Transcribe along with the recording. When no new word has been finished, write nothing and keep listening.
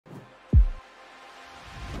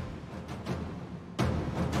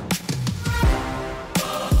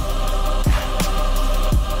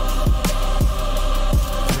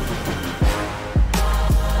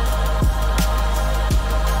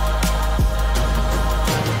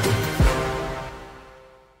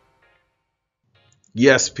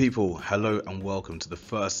Yes, people, hello and welcome to the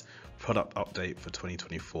first product update for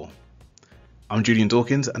 2024. I'm Julian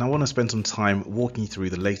Dawkins and I want to spend some time walking you through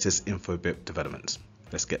the latest Infobip developments.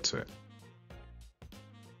 Let's get to it.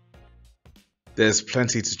 There's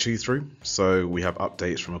plenty to chew through, so we have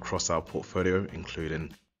updates from across our portfolio,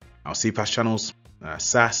 including our CPaaS channels,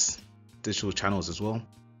 SaaS, digital channels as well.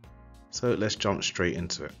 So let's jump straight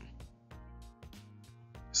into it.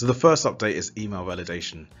 So the first update is email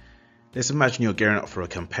validation. Let's imagine you're gearing up for a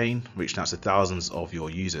campaign, reaching out to thousands of your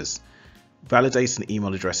users. Validating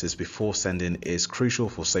email addresses before sending is crucial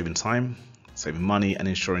for saving time, saving money, and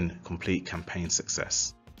ensuring complete campaign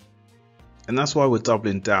success. And that's why we're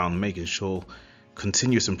doubling down, making sure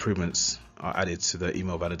continuous improvements are added to the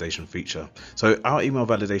email validation feature. So our email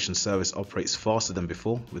validation service operates faster than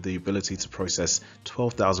before with the ability to process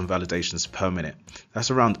 12,000 validations per minute.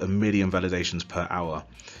 That's around 1 million validations per hour.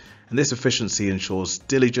 And this efficiency ensures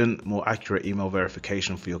diligent, more accurate email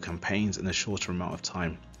verification for your campaigns in a shorter amount of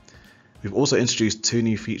time. We've also introduced 2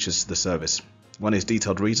 new features to the service. One is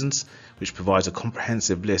detailed reasons, which provides a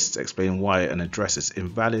comprehensive list explaining why an address is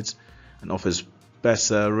invalid and offers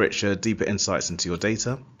better, richer, deeper insights into your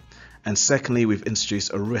data. And secondly, we've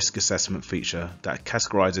introduced a risk assessment feature that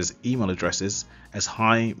categorizes email addresses as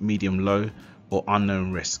high, medium, low, or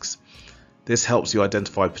unknown risks. This helps you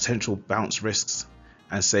identify potential bounce risks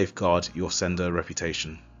and safeguard your sender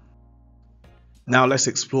reputation. Now let's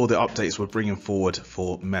explore the updates we're bringing forward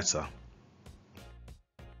for Meta.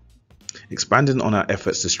 Expanding on our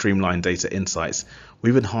efforts to streamline data insights,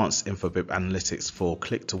 we've enhanced Infobip analytics for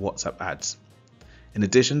click-to-WhatsApp ads. In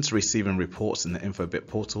addition to receiving reports in the Infobip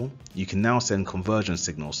portal, you can now send conversion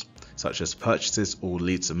signals, such as purchases or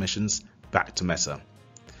lead submissions, back to Meta.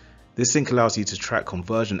 This sync allows you to track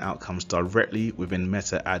conversion outcomes directly within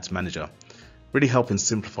Meta Ads Manager, really helping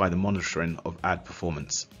simplify the monitoring of ad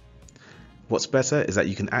performance. What's better is that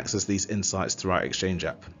you can access these insights through our Exchange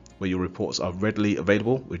app, where your reports are readily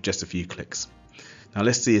available with just a few clicks. Now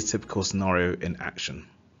let's see a typical scenario in action.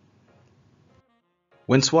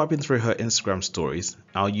 When swiping through her Instagram stories,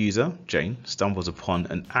 our user, Jane, stumbles upon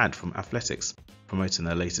an ad from Athletics promoting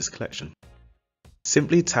their latest collection.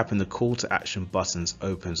 Simply tapping the call to action buttons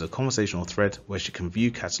opens a conversational thread where she can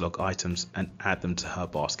view catalogue items and add them to her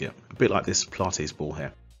basket, a bit like this Pilates ball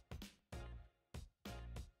here.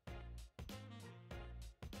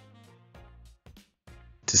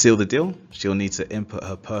 To seal the deal, she'll need to input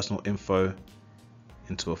her personal info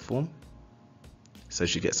into a form, so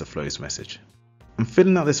she gets a flows message. And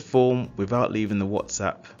filling out this form without leaving the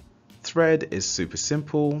WhatsApp thread is super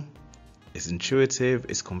simple, it's intuitive,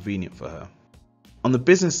 it's convenient for her. On the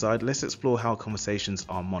business side, let's explore how conversations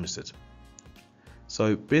are monitored.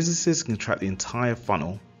 So businesses can track the entire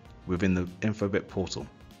funnel within the Infobip portal,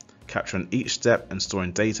 capturing each step and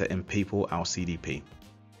storing data in People, our CDP.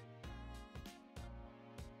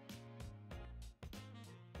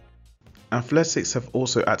 Athletics have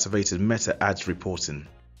also activated Meta Ads reporting,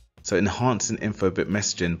 so enhancing Infobip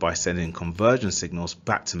messaging by sending conversion signals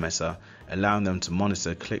back to Meta, allowing them to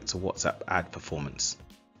monitor click-to-WhatsApp ad performance.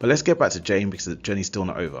 But let's get back to Jane because the journey's still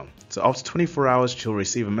not over. So after 24 hours, she'll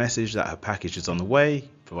receive a message that her package is on the way,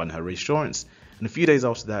 providing her reassurance. And a few days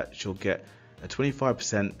after that, she'll get a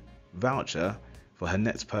 25% voucher for her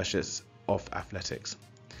next purchase of Athletics.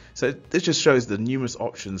 So this just shows the numerous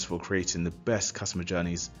options for creating the best customer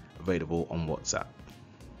journeys available on WhatsApp.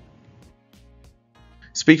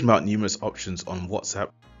 Speaking about numerous options on WhatsApp,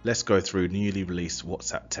 let's go through newly released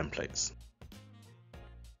WhatsApp templates.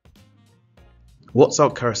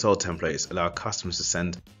 WhatsApp carousel templates allow customers to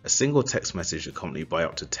send a single text message accompanied by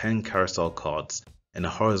up to 10 carousel cards in a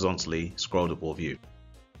horizontally scrollable view.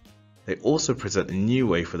 They also present a new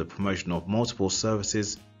way for the promotion of multiple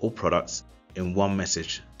services or products in one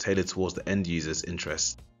message tailored towards the end user's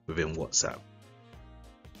interests within WhatsApp.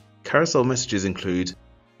 Carousel messages include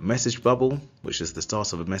message bubble, which is the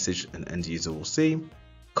start of a message an end user will see,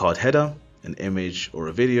 card header, an image or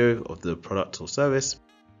a video of the product or service,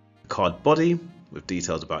 card body with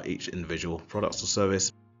details about each individual product or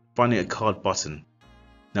service, finally a card button.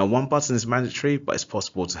 Now one button is mandatory, but it's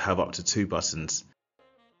possible to have up to 2 buttons.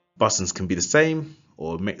 Buttons can be the same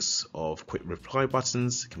or a mix of quick reply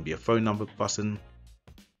buttons, it can be a phone number button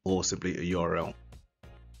or simply a URL.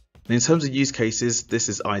 And in terms of use cases, this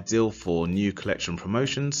is ideal for new collection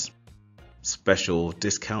promotions, special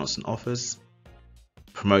discounts and offers,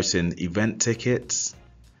 promoting event tickets,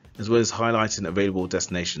 as well as highlighting available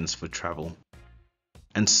destinations for travel.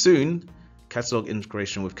 And soon, catalog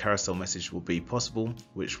integration with carousel message will be possible,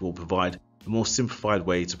 which will provide a more simplified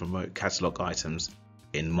way to promote catalog items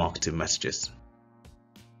in marketing messages.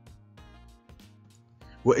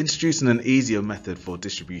 We're introducing an easier method for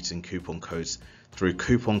distributing coupon codes through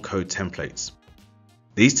coupon code templates.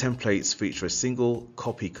 These templates feature a single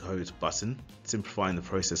copy code button, simplifying the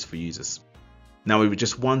process for users. Now with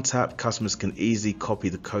just one tap, customers can easily copy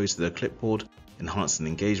the codes to their clipboard, enhancing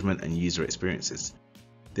engagement and user experiences.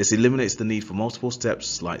 This eliminates the need for multiple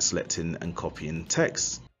steps like selecting and copying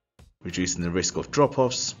text, reducing the risk of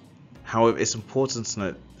drop-offs. However, it's important to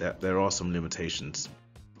note that there are some limitations.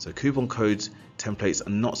 So coupon code templates are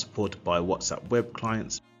not supported by WhatsApp web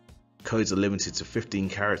clients, codes are limited to 15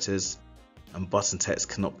 characters, and button text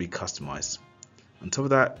cannot be customized. On top of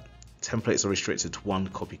that, templates are restricted to one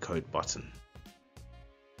copy code button.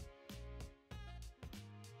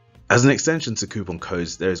 As an extension to coupon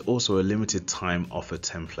codes, there is also a limited time offer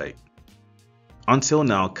template. Until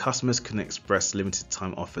now, customers can express limited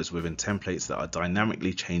time offers within templates that are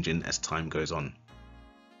dynamically changing as time goes on.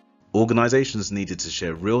 Organizations needed to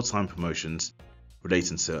share real-time promotions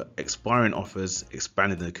relating to expiring offers,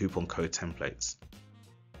 expanding the coupon code templates.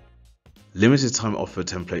 Limited time offer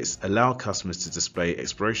templates allow customers to display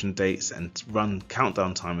expiration dates and run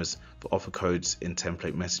countdown timers for offer codes in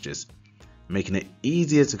template messages, making it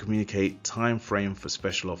easier to communicate time frame for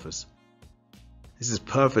special offers. This is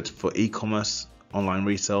perfect for e-commerce, online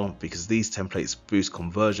retail, because these templates boost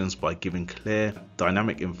conversions by giving clear,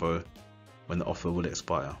 dynamic info when the offer will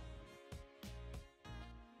expire.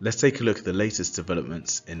 Let's take a look at the latest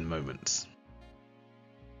developments in Moments.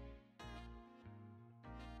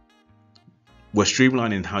 We're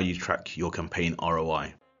streamlining how you track your campaign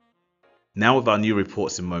ROI. Now with our new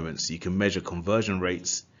reports in Moments, you can measure conversion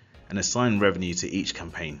rates and assign revenue to each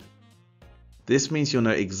campaign. This means you'll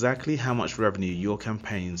know exactly how much revenue your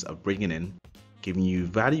campaigns are bringing in, giving you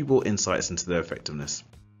valuable insights into their effectiveness.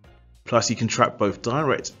 Plus, you can track both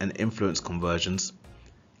direct and influence conversions,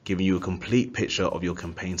 giving you a complete picture of your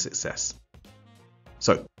campaign success.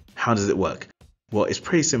 So, how does it work? Well, it's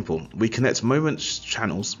pretty simple. We connect Moments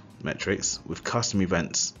channels metrics with custom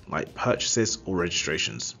events like purchases or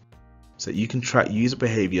registrations, so you can track user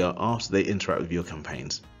behavior after they interact with your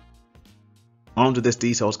campaigns. Armed with this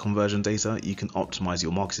detailed conversion data, you can optimize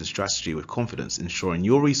your marketing strategy with confidence, ensuring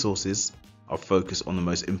your resources are focused on the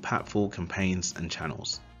most impactful campaigns and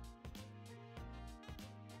channels.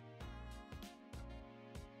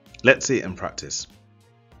 Let's see it in practice.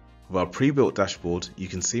 With our pre-built dashboard, you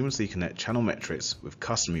can seamlessly connect channel metrics with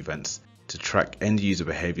custom events to track end user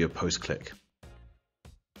behavior post-click.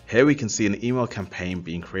 Here we can see an email campaign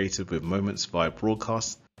being created with Moments via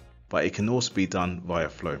broadcast, but it can also be done via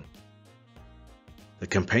Flow. The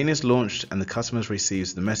campaign is launched and the customer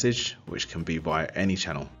receives the message, which can be via any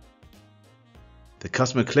channel. The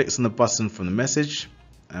customer clicks on the button from the message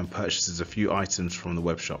and purchases a few items from the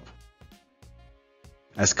web shop.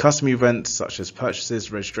 As custom events such as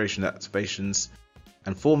purchases, registration activations,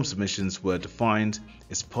 and form submissions were defined,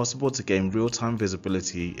 it's possible to gain real-time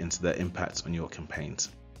visibility into their impact on your campaigns.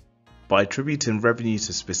 By attributing revenue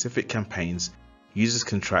to specific campaigns, users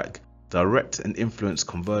can track direct and influence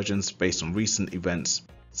conversions based on recent events,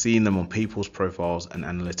 seeing them on people's profiles and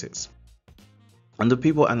analytics. Under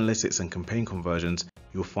People Analytics and Campaign Conversions,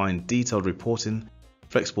 you'll find detailed reporting,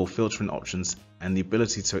 flexible filtering options, and the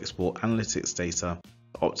ability to export analytics data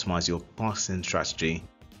to optimize your marketing strategy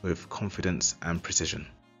with confidence and precision.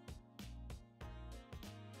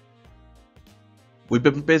 We've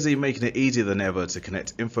been busy making it easier than ever to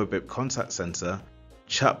connect Infobip Contact Center,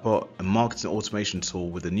 chatbot, and marketing automation tool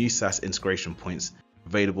with the new SaaS integration points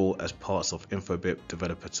available as parts of Infobip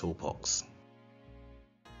Developer Toolbox.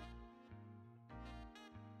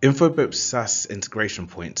 Infobip's SaaS integration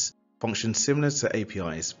points function similar to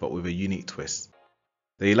APIs but with a unique twist.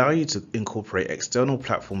 They allow you to incorporate external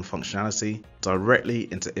platform functionality directly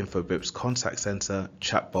into Infobip's contact center,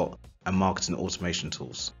 chatbot, and marketing automation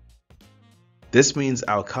tools. This means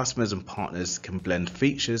our customers and partners can blend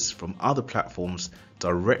features from other platforms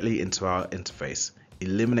directly into our interface,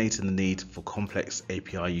 eliminating the need for complex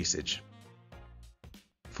API usage.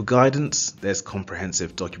 For guidance, there's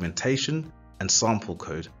comprehensive documentation and sample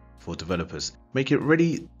code for developers, making it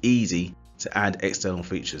really easy to add external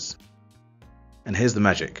features. And here's the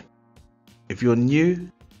magic. If your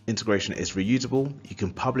new integration is reusable, you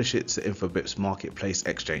can publish it to Infobip's Marketplace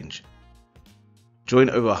Exchange. Join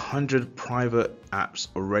over 100 private apps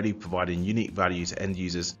already providing unique value to end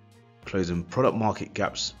users, closing product market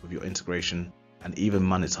gaps with your integration, and even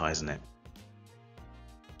monetizing it.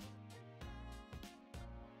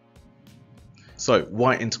 So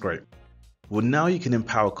why integrate? Well, now you can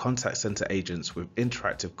empower contact center agents with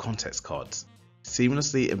interactive context cards,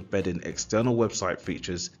 seamlessly embedding external website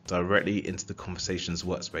features directly into the conversations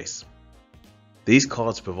workspace. These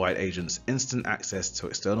cards provide agents instant access to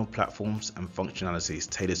external platforms and functionalities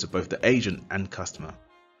tailored to both the agent and customer.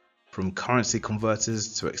 From currency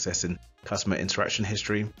converters to accessing customer interaction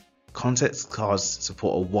history, context cards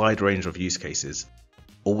support a wide range of use cases,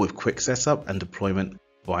 all with quick setup and deployment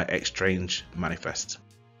via Exchange Manifest.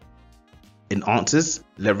 In Answers,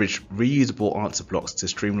 leverage reusable answer blocks to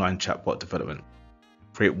streamline chatbot development.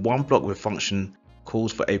 Create one block with function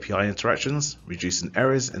calls for API interactions, reducing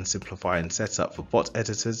errors and simplifying setup for bot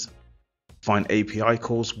editors. Find API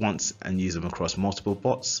calls once and use them across multiple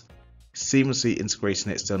bots, seamlessly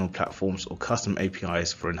integrating external platforms or custom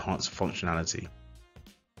APIs for enhanced functionality.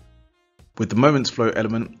 With the Moments Flow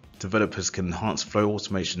element, developers can enhance flow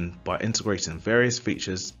automation by integrating various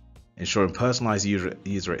features, ensuring personalized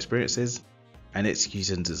user experiences, and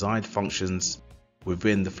executing designed functions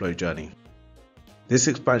within the flow journey. This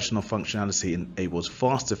expansion of functionality enables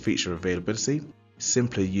faster feature availability,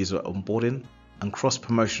 simpler user onboarding, and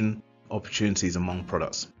cross-promotion opportunities among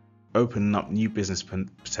products, opening up new business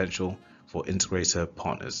potential for integrator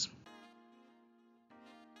partners.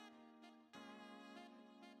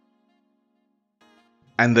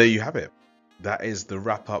 And there you have it. That is the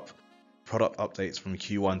wrap-up product updates from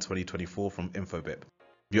Q1 2024 from Infobip.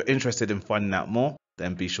 If you're interested in finding out more,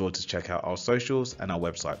 then be sure to check out our socials and our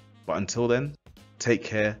website. But until then, take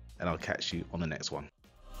care, and I'll catch you on the next one.